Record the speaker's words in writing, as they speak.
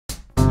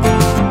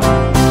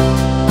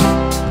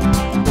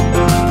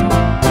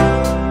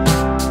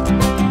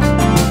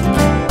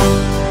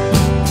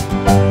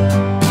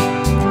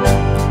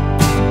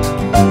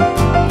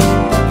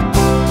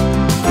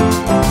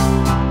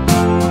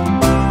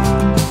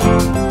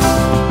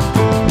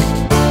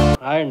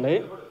Hi అండి.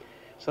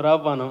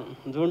 సురాపానం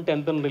June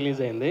 10th release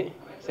అయింది.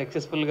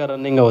 సక్సెస్ఫుల్గా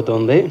రన్నింగ్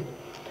అవుతుంది.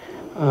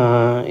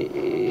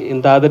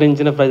 ఇంత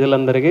ఆదరించిన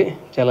ప్రజలందరికీ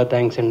చాలా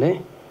థ్యాంక్స్ అండి.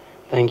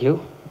 Thank you.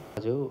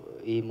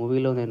 ఈ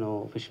మూవీలో నేను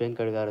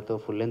వెంకట్ గారితో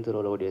ఫుల్ లెంత్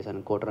రోల్ అవుట్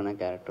చేశాను, కోటర్ అనే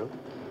క్యారెక్టర్.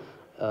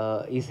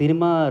 ఈ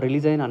సినిమా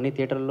రిలీజ్ అయిన అన్ని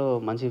థియేటర్లో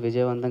మంచి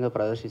విజయవంతంగా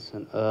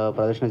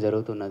ప్రదర్శన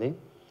జరుగుతున్నది.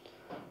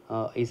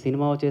 ఈ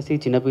సినిమా వచ్చేసి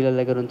చిన్నపిల్లల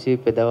దగ్గర నుంచి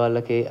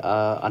పెద్దవాళ్ళకి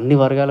అన్ని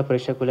వర్గాల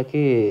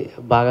ప్రేక్షకులకి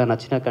బాగా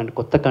నచ్చిన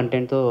కొత్త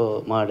కంటెంట్తో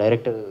మా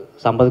డైరెక్టర్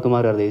సంపత్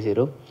కుమార్ గారు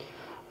తీశారు.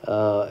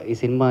 ఈ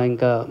సినిమా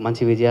ఇంకా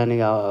మంచి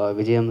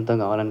విజయవంతం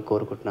కావాలని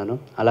కోరుకుంటున్నాను.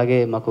 అలాగే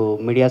మాకు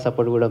మీడియా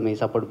సపోర్ట్ కూడా, మీ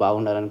సపోర్ట్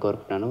బాగుండాలని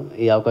కోరుకుంటున్నాను.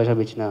 ఈ అవకాశం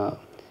ఇచ్చిన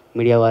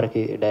మీడియా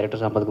వారికి,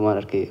 డైరెక్టర్ సంపత్ కుమార్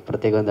గారికి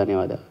ప్రత్యేకంగా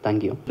ధన్యవాదాలు.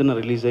 Thank you.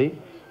 రిలీజ్ అయ్యి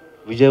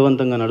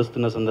విజయవంతంగా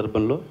నడుస్తున్న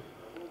సందర్భంలో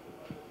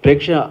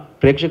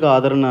ప్రేక్షక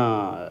ఆదరణ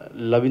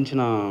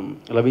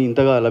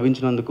ఇంతగా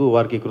లభించినందుకు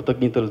వారికి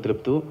కృతజ్ఞతలు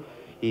తెలుపుతూ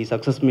ఈ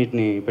సక్సెస్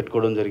మీట్ని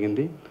పెట్టుకోవడం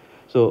జరిగింది.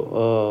 సో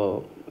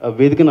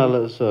వేదికను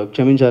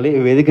క్షమించాలి,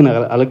 వేదికను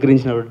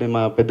అలంకరించినటువంటి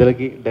మా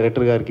పెద్దలకి,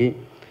 డైరెక్టర్ గారికి,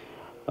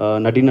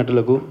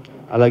 నటీనటులకు,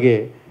 అలాగే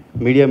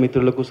మీడియా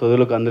మిత్రులకు,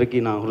 సోదరులకు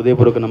అందరికీ నా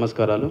హృదయపూర్వక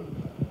నమస్కారాలు.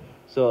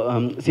 సో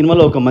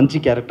సినిమాలో ఒక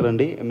మంచి క్యారెక్టర్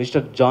అండి.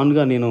 మిస్టర్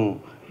జాన్గా నేను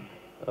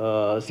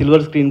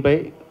సిల్వర్ స్క్రీన్పై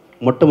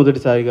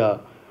మొట్టమొదటిసారిగా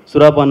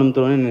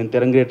సురాపానంతోనే నేను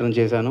తెరంగేట్రం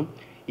చేశాను.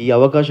 ఈ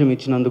అవకాశం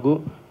ఇచ్చినందుకు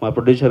మా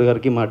ప్రొడ్యూసర్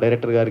గారికి, మా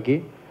డైరెక్టర్ గారికి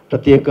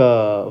ప్రత్యేక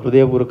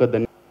హృదయపూర్వక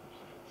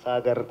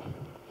సాగర్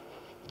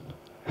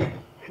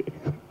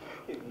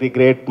ది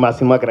గ్రేట్, మా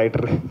సినిమాకి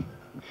రైటర్,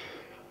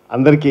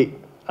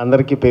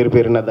 అందరికీ పేరు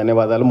పేరున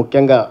ధన్యవాదాలు.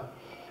 ముఖ్యంగా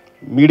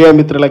మీడియా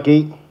మిత్రులకి,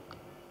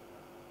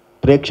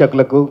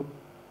 ప్రేక్షకులకు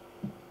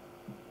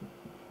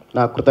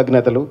నా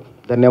కృతజ్ఞతలు,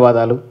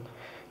 ధన్యవాదాలు.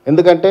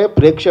 ఎందుకంటే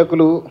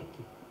ప్రేక్షకులు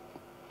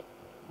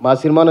మా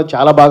సినిమాను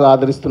చాలా బాగా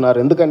ఆదరిస్తున్నారు.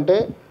 ఎందుకంటే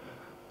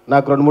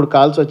నాకు 2-3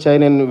 కాల్స్ వచ్చాయి.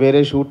 నేను వేరే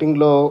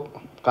షూటింగ్లో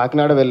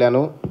కాకినాడ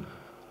వెళ్ళాను.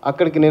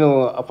 అక్కడికి నేను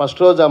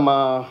ఫస్ట్ రోజు మా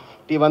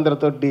టీం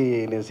అందరితోటి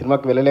నేను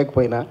సినిమాకి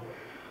వెళ్ళలేకపోయినా,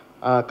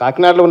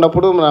 కాకినాడలో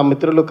ఉన్నప్పుడు నా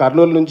మిత్రులు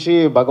కర్నూలు నుంచి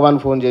భగవాన్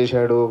ఫోన్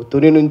చేశాడు,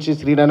 తుని నుంచి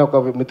శ్రీనాని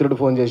ఒక మిత్రుడు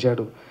ఫోన్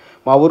చేశాడు,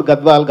 మా ఊరు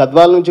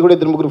గద్వాల నుంచి కూడా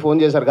 2-3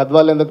 ఫోన్ చేశారు.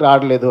 గద్వాల్ ఎందుకు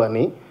రావట్లేదు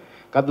అని,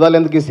 గద్వాల్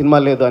ఎందుకు ఈ సినిమా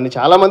లేదు అని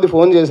చాలామంది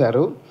ఫోన్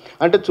చేశారు.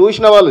 అంటే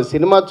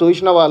సినిమా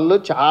చూసిన వాళ్ళు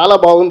చాలా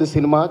బాగుంది,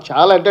 సినిమా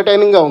చాలా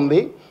ఎంటర్టైనింగ్గా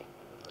ఉంది,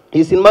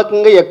 ఈ సినిమాకి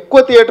ఇంకా ఎక్కువ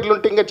థియేటర్లు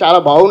ఉంటే ఇంకా చాలా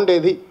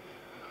బాగుండేది,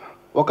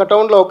 ఒక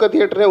టౌన్లో ఒక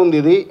థియేటరే ఉంది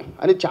ఇది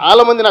అని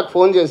చాలామంది నాకు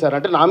ఫోన్ చేశారు.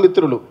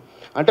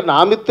 అంటే నా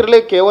మిత్రులే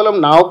కేవలం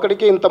నా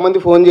ఒక్కడికే ఇంతమంది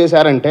ఫోన్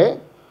చేశారంటే,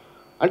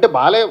 అంటే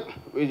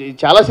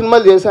చాలా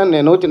సినిమాలు చేశాను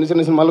నేను, చిన్న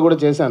చిన్న సినిమాలు కూడా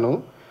చేశాను.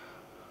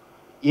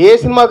 ఏ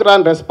సినిమాకి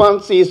రాని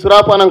రెస్పాన్స్ ఈ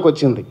సురాపానంకి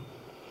వచ్చింది.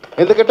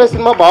 ఎందుకంటే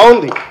సినిమా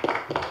బాగుంది,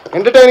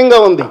 ఎంటర్టైనింగ్గా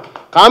ఉంది,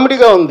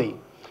 కామెడీగా ఉంది.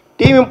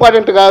 టీం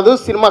ఇంపార్టెంట్ కాదు,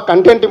 సినిమా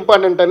కంటెంట్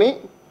ఇంపార్టెంట్ అని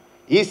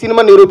ఈ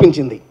సినిమా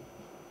నిరూపించింది.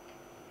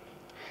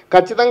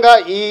 ఖచ్చితంగా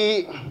ఈ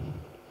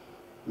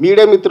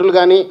మీడియా మిత్రులు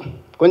కానీ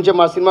కొంచెం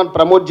మా సినిమాని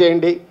ప్రమోట్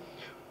చేయండి.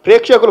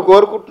 ప్రేక్షకులు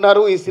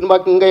కోరుకుంటున్నారు ఈ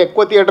సినిమాకి ఇంకా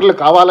ఎక్కువ థియేటర్లు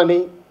కావాలని.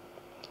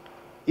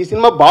 ఈ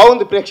సినిమా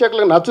బాగుంది,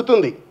 ప్రేక్షకులకు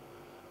నచ్చుతుంది,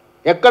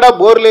 ఎక్కడా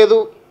బోర్ లేదు,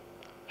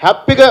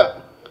 హ్యాపీగా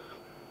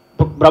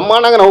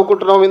బ్రహ్మాండంగా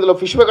నవ్వుకుంటున్నాం. ఇందులో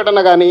వెంకట్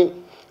అన్న కానీ,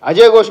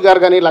 అజయ్ ఘోష్ గారు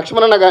కానీ,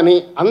 లక్ష్మణన్న కానీ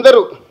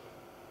అందరూ.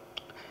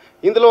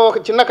 ఇందులో ఒక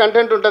చిన్న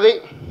కంటెంట్ ఉంటుంది,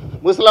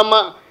 ముసలమ్మ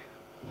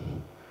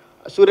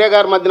సూర్య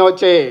గారి మధ్యన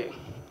వచ్చే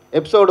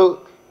ఎపిసోడు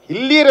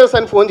హిల్లీరియస్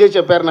అని ఫోన్ చేసి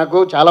చెప్పారు నాకు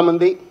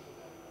చాలామంది.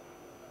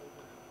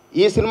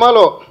 ఈ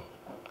సినిమాలో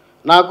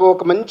నాకు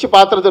ఒక మంచి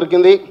పాత్ర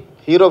దొరికింది,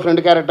 హీరో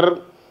ఫ్రెండ్ క్యారెక్టర్.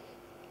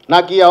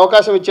 నాకు ఈ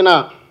అవకాశం ఇచ్చిన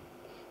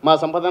మా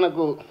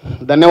సంపదనకు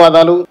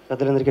ధన్యవాదాలు.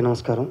 పెద్దలందరికీ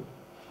నమస్కారం.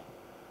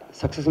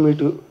 సక్సెస్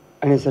మీటు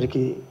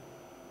అనేసరికి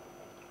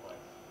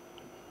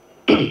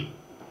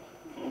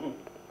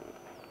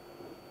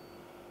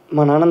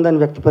మన ఆనందాన్ని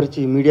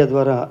వ్యక్తపరిచి మీడియా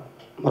ద్వారా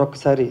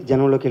మరొకసారి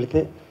జనంలోకి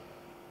వెళితే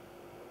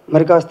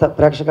మరి కాస్త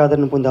ప్రేక్షక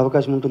ఆదరణ పొందే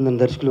అవకాశం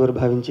ఉంటుందని దర్శకులు వారు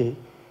భావించి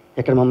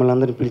ఇక్కడ మమ్మల్ని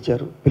అందరినీ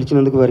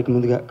పిలిచినందుకు వారికి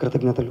ముందుగా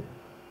కృతజ్ఞతలు.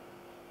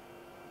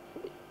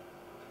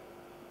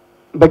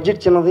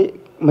 బడ్జెట్ చిన్నది,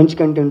 మంచి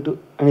కంటెంట్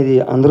అనేది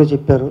అందరూ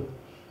చెప్పారు.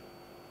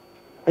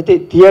 అయితే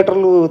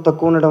థియేటర్లు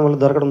తక్కువ ఉండడం వల్ల,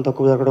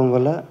 తక్కువ దొరకడం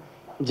వల్ల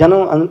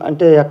జనం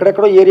అంటే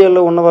ఎక్కడెక్కడో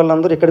ఏరియాలో ఉన్న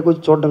వాళ్ళందరూ ఎక్కడికి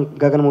వచ్చి చూడడం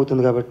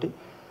గగనమవుతుంది. కాబట్టి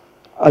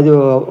అది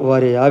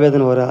వారి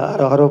ఆవేదన, వారి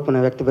ఆరోపణ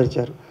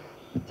వ్యక్తపరిచారు.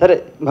 సరే,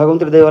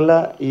 భగవంతుడి దయ వల్ల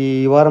ఈ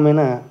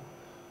వారమైన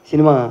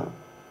సినిమా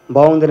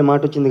బాగుందని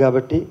మాట వచ్చింది.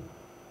 కాబట్టి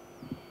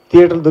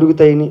థియేటర్లు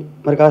దొరుకుతాయని,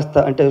 మరి కాస్త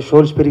అంటే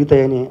షోస్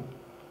పెరుగుతాయని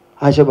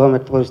ఆశాభావం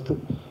వ్యక్తపరుస్తూ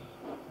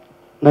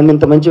నన్ను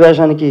ఇంత మంచి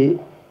వేషానికి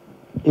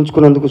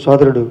ఎంచుకున్నందుకు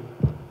సోదరుడు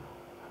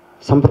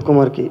సంపత్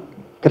కుమార్కి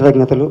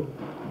కృతజ్ఞతలు.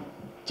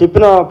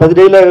 చెప్పిన 10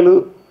 డైలాగులు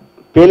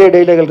పేలే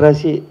డైలాగులు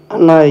రాసి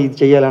అన్న ఇది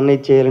చేయాలి, అన్న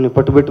ఇది చేయాలని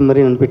పట్టుబెట్టి మరీ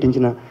నన్ను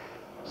పెట్టించిన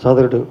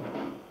సోదరుడు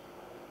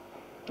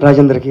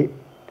రాజేంద్రకి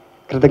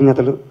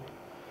కృతజ్ఞతలు.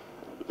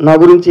 నా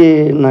గురించి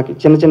నాకు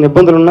చిన్న చిన్న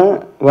ఇబ్బందులున్నా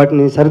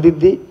వాటిని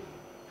సరిదిద్ది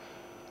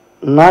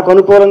నాకు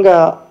అనుకూలంగా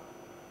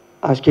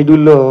ఆ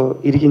షెడ్యూల్లో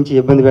ఇరికించి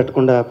ఇబ్బంది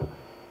పెట్టకుండా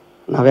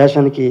నా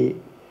వేషానికి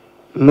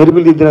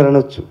మెరుగులు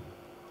దిద్దినారనొచ్చు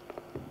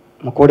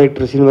మా కో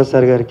డైరెక్టర్ శ్రీనివాస్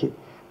సార్ గారికి,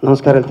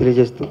 నమస్కారాలు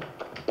తెలియజేస్తూ,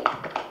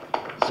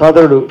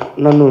 సోదరుడు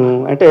నన్ను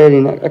అంటే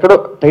నేను ఎక్కడో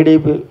టైడ్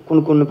అయిపోయి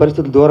కొన్ని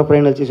పరిస్థితులు దూర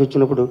ప్రయాణాలు చేసి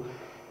వచ్చినప్పుడు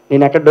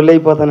నేను ఎక్కడ డల్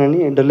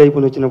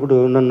అయిపోయి వచ్చినప్పుడు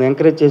నన్ను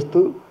ఎంకరేజ్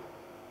చేస్తూ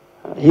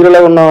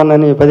హీరోలా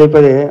ఉన్నామని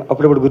పదే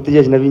అప్పుడప్పుడు గుర్తు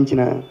చేసి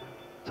నవ్వించిన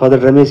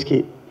సోదరుడు రమేష్కి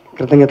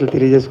కృతజ్ఞతలు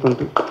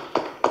తెలియజేసుకుంటూ,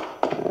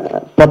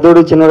 పెద్దోడు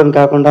చిన్నోడని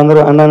కాకుండా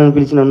అందరూ అన్నానని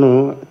పిలిచి నన్ను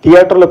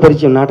థియేటర్లో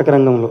పరిచయం నాటక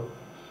రంగంలో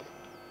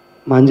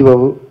మా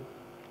అంజిబాబు,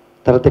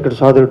 తర్వాత ఇక్కడ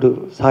సోదరుడు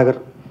సాగర్,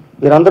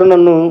 వీరందరూ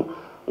నన్ను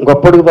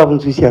గొప్పడుగు పాపం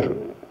చూశారు.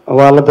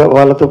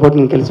 వాళ్ళతో పాటు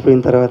నేను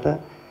కలిసిపోయిన తర్వాత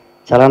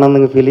చాలా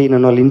ఆనందంగా ఫీల్ అయ్యి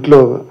నన్ను వాళ్ళ ఇంట్లో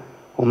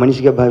ఒక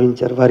మనిషిగా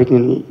భావించారు. వారికి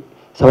నేను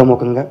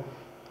సభాముఖంగా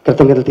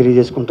కృతజ్ఞతలు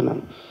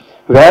తెలియజేసుకుంటున్నాను.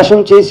 వేషం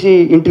చేసి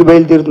ఇంటికి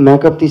బయలుదేరుతూ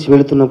మేకప్ తీసి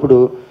వెళుతున్నప్పుడు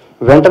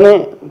వెంటనే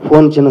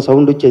ఫోన్ చిన్న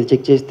సౌండ్ వచ్చేది,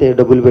 చెక్ చేస్తే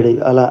డబ్బులు పడేవి.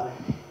 అలా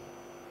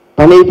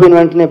పని అయిపోయిన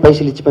వెంటనే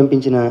పైసలు ఇచ్చి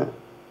పంపించిన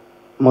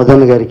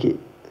మదన్ గారికి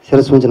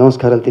శిరస్సు నుంచి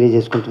నమస్కారాలు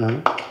తెలియజేసుకుంటున్నాను.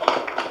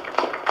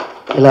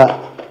 ఇలా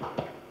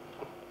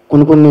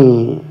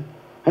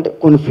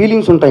కొన్ని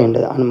ఫీలింగ్స్ ఉంటాయండి.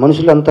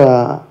 మనుషులు అంత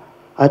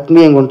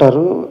ఆత్మీయంగా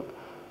ఉంటారు,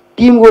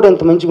 టీం కూడా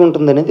ఎంత మంచిగా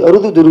ఉంటుంది అనేది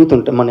అరుదు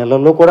దొరుకుతుంటాయి. మన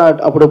ఇళ్లలో కూడా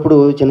అప్పుడప్పుడు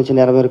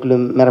చిన్న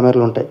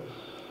మెరమెరలు ఉంటాయి.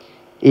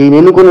 ఈయన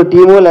ఎన్నుకున్న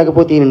టీమో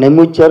లేకపోతే ఈయన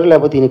నమ్మి వచ్చారో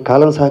లేకపోతే ఈయన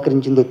కాలం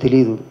సహకరించిందో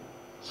తెలియదు.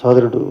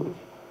 సోదరుడు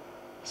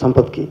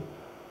సంపత్కి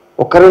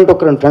ఒకరంటే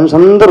ఫ్రెండ్స్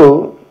అందరూ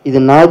ఇది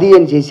నాది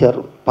అని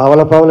చేశారు.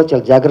 పావల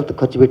చాలా జాగ్రత్తగా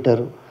ఖర్చు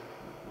పెట్టారు.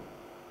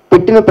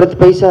 పెట్టిన ప్రతి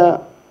పైసా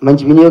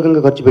మంచి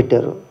వినియోగంగా ఖర్చు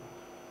పెట్టారు.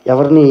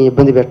 ఎవరిని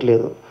ఇబ్బంది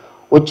పెట్టలేదు.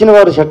 వచ్చిన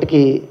వారు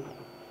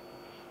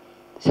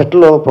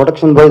సెట్లో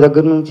ప్రొడక్షన్ బాయ్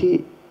దగ్గర నుంచి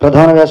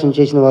ప్రధాన వేషం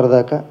చేసిన వారి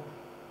దాకా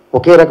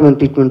ఒకే రకమైన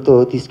ట్రీట్మెంట్తో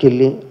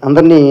తీసుకెళ్ళి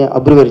అందరినీ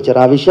అభివృద్ధి.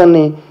 ఆ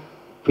విషయాన్ని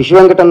ఫిష్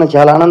వెంకట్ అన్న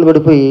చాలా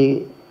ఆనందపడిపోయి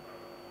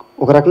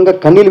ఒక రకంగా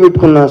కన్నీళ్ళు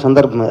పెట్టుకున్న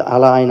సందర్భం.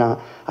 అలా ఆయన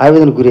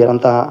ఆవేదనకు గురయ్యారు,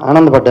 అంత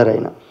ఆనందపడ్డారు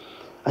ఆయన.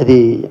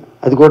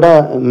 అది కూడా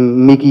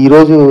మీకు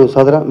ఈరోజు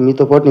సోదర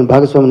మీతో పాటు నేను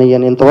భాగస్వామిని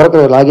అయ్యాను. ఇంతవరకు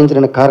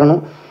లాగించడానికి కారణం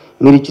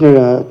మీరు ఇచ్చిన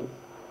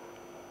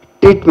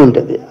ట్రీట్మెంట్.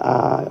 అది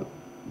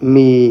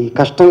మీ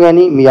కష్టం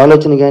కానీ, మీ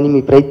ఆలోచన కానీ,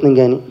 మీ ప్రయత్నం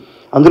కానీ,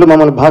 అందులో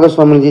మమ్మల్ని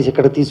భాగస్వాములు చేసి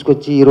ఇక్కడ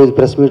తీసుకొచ్చి ఈరోజు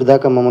ప్రెస్ మీట్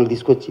దాకా మమ్మల్ని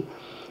తీసుకొచ్చి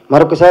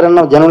మరొకసారి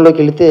అన్న జనంలోకి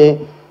వెళితే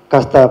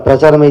కాస్త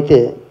ప్రచారం అయితే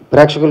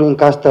ప్రేక్షకులు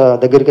ఇంకాస్త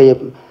దగ్గరికి అయ్యే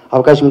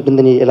అవకాశం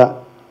ఉంటుందని ఇలా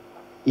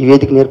ఈ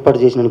వేదికను ఏర్పాటు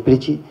చేసి నన్ను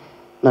పిలిచి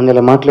నన్ను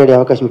ఇలా మాట్లాడే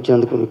అవకాశం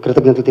ఇచ్చినందుకు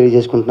కృతజ్ఞతలు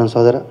తెలియజేసుకుంటున్నాను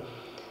సోదర.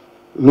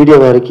 మీడియా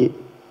వారికి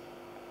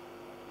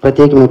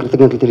ప్రత్యేకమైన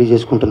కృతజ్ఞతలు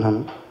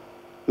తెలియజేసుకుంటున్నాను.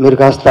 మీరు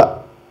కాస్త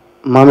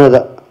మా మీద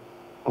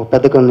ఒక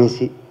పెద్ద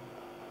కన్నేసి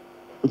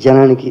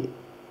జనానికి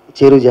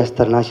చేరువ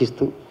చేస్తారని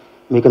ఆశిస్తూ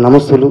మీకు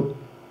నమస్సులు,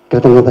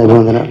 కృతజ్ఞత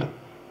అభివందనాలు,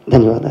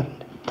 ధన్యవాదాలు.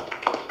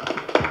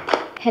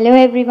 హలో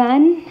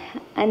ఎవ్రీవన్,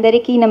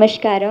 అందరికీ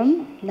నమస్కారం.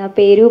 నా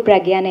పేరు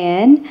ప్రజ్ఞా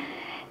నయన్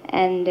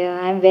అండ్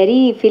ఐఎమ్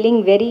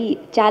ఫీలింగ్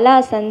చాలా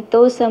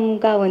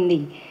సంతోషంగా ఉంది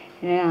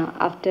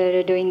after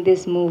doing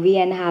this movie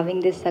and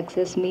having this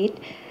success meet.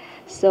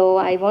 So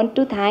I want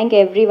to thank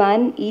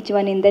everyone, each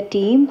one in the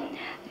team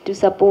to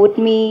support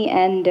me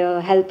and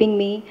helping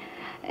me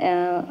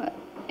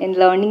in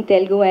learning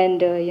Telugu and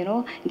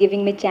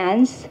giving me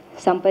chance.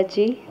 Sampath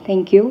ji,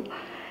 thank you.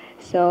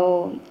 So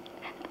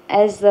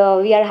as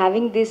we are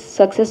having this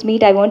success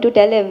meet, I want to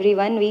tell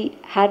everyone we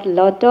had a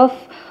lot of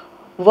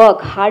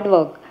hard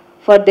work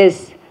for this.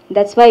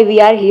 That's why we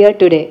are here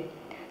today.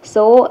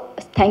 So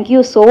thank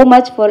you so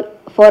much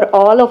for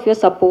all of your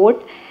support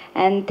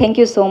and thank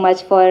you so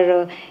much for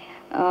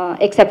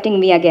accepting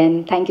me again.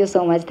 Thank you so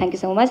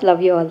much,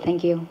 love you all,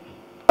 thank you.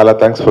 చాలా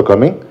thanks for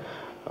coming.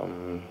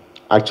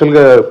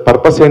 యాక్చువల్గా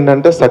purpose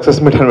ఏంటంటే success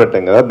meet అని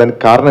పెట్టాం కదా, దానికి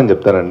కారణం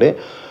చెప్తానండి.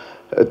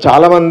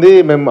 చాలామంది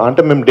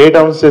మేము డేట్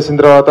అనౌన్స్ చేసిన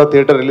తర్వాత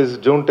థియేటర్ రిలీజ్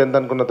June 10th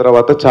అనుకున్న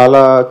తర్వాత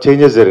చాలా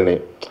చేంజెస్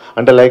జరిగినాయి.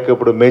 అంటే లైక్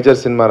ఇప్పుడు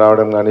మేజర్ సినిమా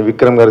రావడం కానీ,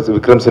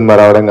 విక్రమ్ సినిమా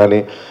రావడం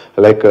కానీ,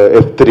 లైక్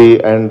F3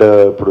 అండ్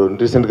ఇప్పుడు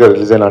రీసెంట్గా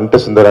రిలీజ్ అయిన అంటే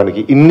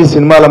సుందరానికి, ఇన్ని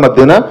సినిమాల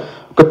మధ్యన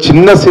ఒక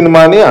చిన్న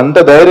సినిమాని అంత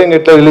ధైర్యంగా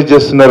ఎట్లా రిలీజ్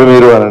చేస్తున్నారు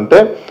మీరు అని అంటే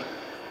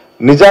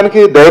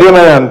నిజానికి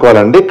ధైర్యమే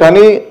అనుకోవాలండి.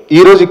 కానీ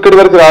ఈరోజు ఇక్కడి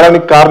వరకు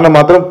రావడానికి కారణం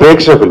మాత్రం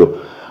ప్రేక్షకులు.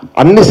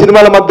 అన్ని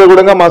సినిమాల మధ్య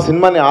కూడా మా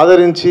సినిమాని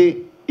ఆదరించి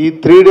ఈ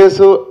 3 days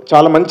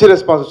చాలా మంచి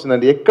రెస్పాన్స్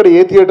వచ్చిందండి. ఎక్కడ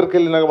ఏ థియేటర్కి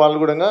వెళ్ళిన వాళ్ళు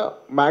కూడా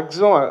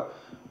మ్యాక్సిమం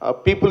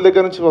పీపుల్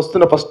దగ్గర నుంచి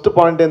వస్తున్న ఫస్ట్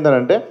పాయింట్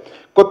ఏంటంటే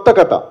కొత్త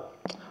కథ.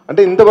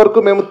 అంటే ఇంతవరకు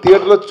మేము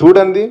థియేటర్లో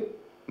చూడండి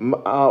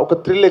ఒక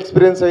థ్రిల్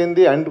ఎక్స్పీరియన్స్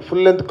అయింది and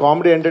full length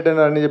comedy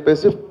entertainer అని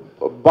చెప్పేసి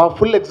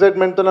ఫుల్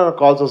ఎక్సైట్మెంట్తో నాకు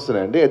కాల్స్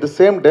వస్తున్నాయండి. అట్ ద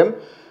సేమ్ టైం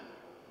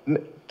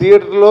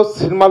థియేటర్లో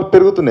సినిమాలు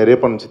పెరుగుతున్నాయి,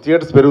 రేపటి నుంచి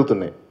థియేటర్స్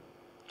పెరుగుతున్నాయి.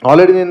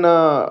 ఆల్రెడీ నిన్న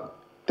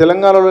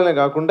తెలంగాణలోనే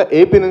కాకుండా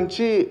ఏపీ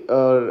నుంచి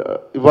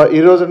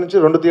ఈ రోజు నుంచి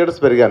 2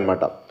 థియేటర్స్ పెరిగాయి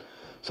అనమాట.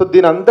 సో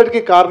దీని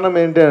అంతటికీ కారణం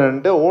ఏంటి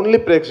అంటే ఓన్లీ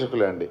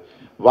ప్రేక్షకులే అండి.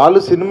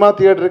 వాళ్ళు సినిమా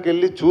థియేటర్కి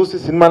వెళ్ళి చూసి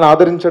సినిమాని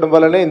ఆదరించడం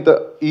వల్లనే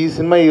ఈ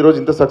సినిమా ఈరోజు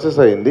ఇంత సక్సెస్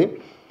అయింది.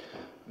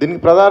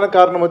 దీనికి ప్రధాన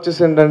కారణం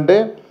వచ్చేసి ఏంటంటే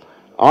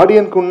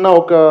ఆడియన్కి ఉన్న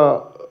ఒక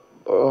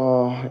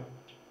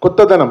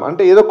కొత్తదనం,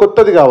 అంటే ఏదో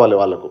కొత్తది కావాలి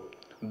వాళ్ళకు,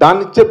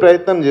 దాన్ని ఇచ్చే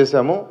ప్రయత్నం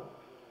చేశాము.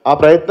 ఆ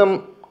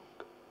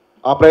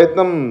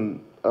ప్రయత్నం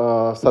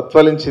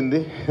సత్ఫలించింది,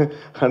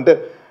 అంటే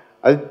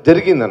అది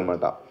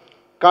జరిగిందనమాట.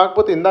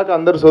 కాకపోతే ఇందాక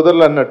అందరు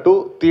సోదరులు అన్నట్టు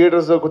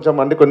థియేటర్స్ కొంచెం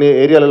అంటే కొన్ని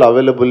ఏరియాలలో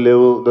అవైలబుల్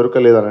లేవు,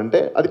 దొరకలేదు అని అంటే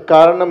అది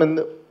కారణం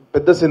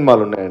పెద్ద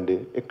సినిమాలు ఉన్నాయండి.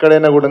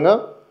 ఎక్కడైనా కూడా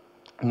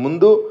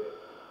ముందు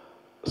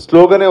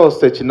స్లోగానే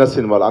వస్తాయి చిన్న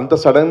సినిమాలు, అంత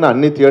సడన్గా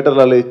అన్ని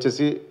థియేటర్లలో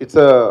ఇచ్చేసి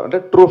ఇట్స్ అంటే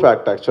ట్రూ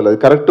ఫ్యాక్ట్ యాక్చువల్, అది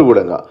కరెక్ట్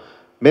కూడా.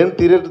 మేము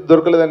థియేటర్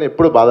దొరకలేదని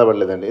ఎప్పుడు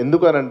బాధపడలేదండి.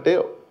 ఎందుకనంటే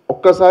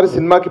ఒక్కసారి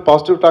సినిమాకి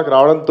పాజిటివ్ టాక్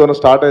రావడంతో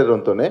స్టార్ట్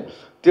అయ్యడంతోనే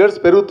థియేటర్స్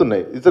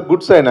పెరుగుతున్నాయి. It's a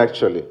good sign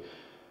actually.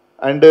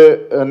 And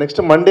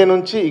next Monday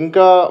నుంచి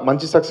ఇంకా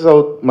మంచి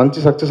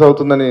సక్సెస్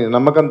అవుతుందని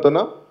నమ్మకంతో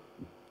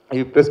ఈ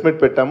ప్రెస్ మీట్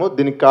పెట్టాము.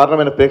 దీనికి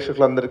కారణమైన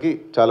ప్రేక్షకులందరికీ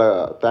చాలా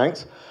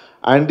థ్యాంక్స్.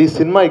 అండ్ ఈ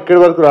సినిమా ఇక్కడి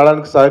వరకు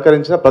రావడానికి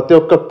సహకరించిన ప్రతి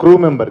ఒక్క క్రూ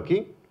మెంబర్కి,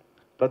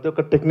 ప్రతి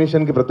ఒక్క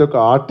టెక్నీషియన్కి, ప్రతి ఒక్క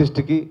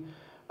ఆర్టిస్ట్కి,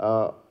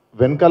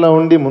 వెనకాల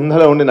ఉండి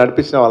ముందర ఉండి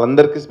నడిపించిన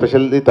వాళ్ళందరికీ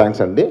స్పెషల్లీ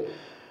థ్యాంక్స్ అండి.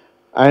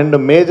 అండ్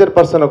మేజర్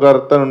పర్సన్ ఒక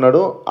అతను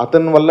ఉన్నాడు,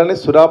 అతని వల్లనే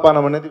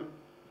సురాపానం అనేది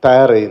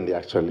తయారయ్యింది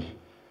యాక్చువల్లీ.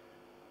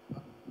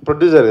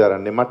 ప్రొడ్యూసర్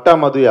గారండి మట్టా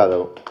మధు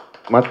యాదవ్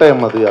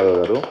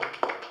గారు.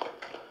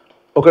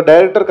 ఒక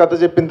డైరెక్టర్ కథ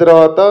చెప్పిన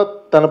తర్వాత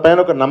తన పైన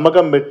ఒక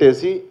నమ్మకం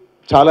పెట్టేసి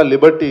చాలా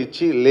లిబర్టీ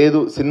ఇచ్చి, లేదు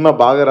సినిమా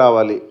బాగా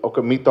రావాలి, ఒక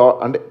మీ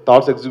అంటే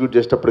థాట్స్ ఎగ్జిక్యూట్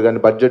చేసేటప్పుడు కానీ,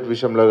 బడ్జెట్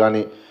విషయంలో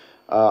కానీ,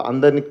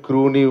 అందరినీ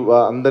క్రూని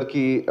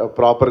అందరికీ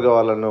ప్రాపర్గా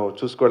వాళ్ళను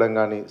చూసుకోవడం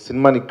కానీ,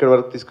 సినిమాని ఇక్కడి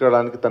వరకు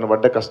తీసుకురావడానికి తను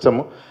పడ్డ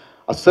కష్టము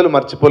అస్సలు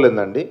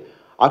మర్చిపోలేదండి.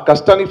 ఆ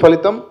కష్టానికి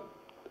ఫలితం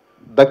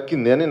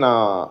దక్కింది అని నా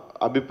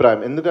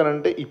అభిప్రాయం.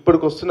 ఎందుకనంటే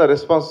ఇప్పటికి వస్తున్న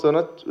రెస్పాన్స్తోన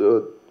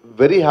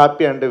వెరీ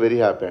హ్యాపీ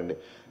అండి.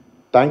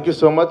 Thank you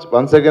so much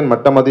once again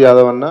మట్టమది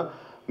Yadav అన్న,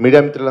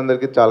 మీడియా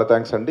మిత్రులందరికీ చాలా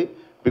థ్యాంక్స్ అండి.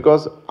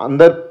 బికాస్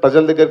అందరు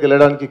ప్రజల దగ్గరికి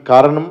వెళ్ళడానికి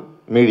కారణం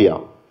media.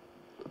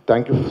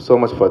 Thank you so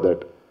much for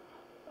that.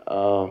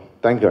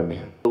 Thank you అండి.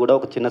 కూడా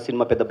ఒక చిన్న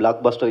సినిమా పెద్ద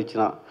బ్లాక్ బస్టర్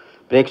ఇచ్చిన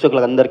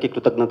ప్రేక్షకులందరికీ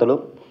కృతజ్ఞతలు.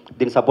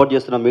 దీన్ని సపోర్ట్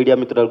చేస్తున్న మీడియా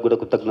మిత్రులకు కూడా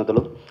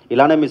కృతజ్ఞతలు.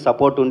 ఇలానే మీ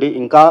సపోర్ట్ ఉండి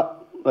ఇంకా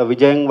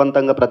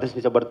విజయవంతంగా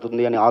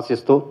ప్రదర్శించబడుతుంది అని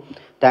ఆశిస్తూ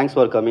థ్యాంక్స్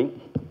ఫర్ కమింగ్.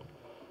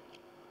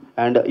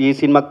 అండ్ ఈ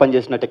సినిమాకి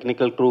పనిచేసిన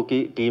టెక్నికల్ క్రూకి,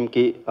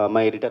 టీమ్కి, మా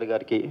ఎడిటర్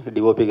గారికి,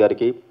 డిఓపి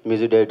గారికి,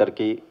 మ్యూజిక్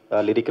డైరెక్టర్కి,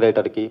 లిరిక్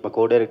రైటర్కి, మా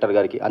కో డైరెక్టర్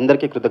గారికి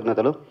అందరికీ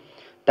కృతజ్ఞతలు.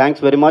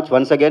 Thanks very much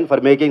once again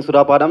for making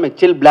సురాపానం A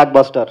chill block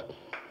buster.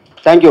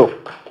 Thank you.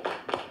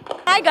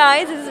 Hi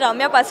guys, this is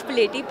Ramya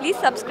Pasupuleti. Please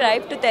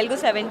subscribe to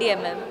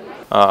Telugu70mm.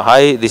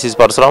 Hi, this is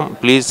Parsuram.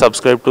 Please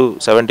subscribe to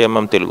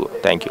 70mm Telugu.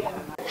 Thank you.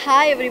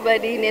 Hi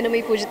everybody, నేను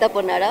మీ పూజిత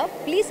Ponnada.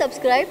 Please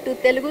subscribe to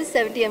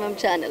Telugu70mm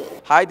channel.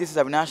 Hi, this is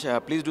Avinash.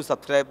 Please do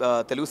subscribe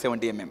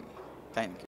Telugu70mm. Thank you.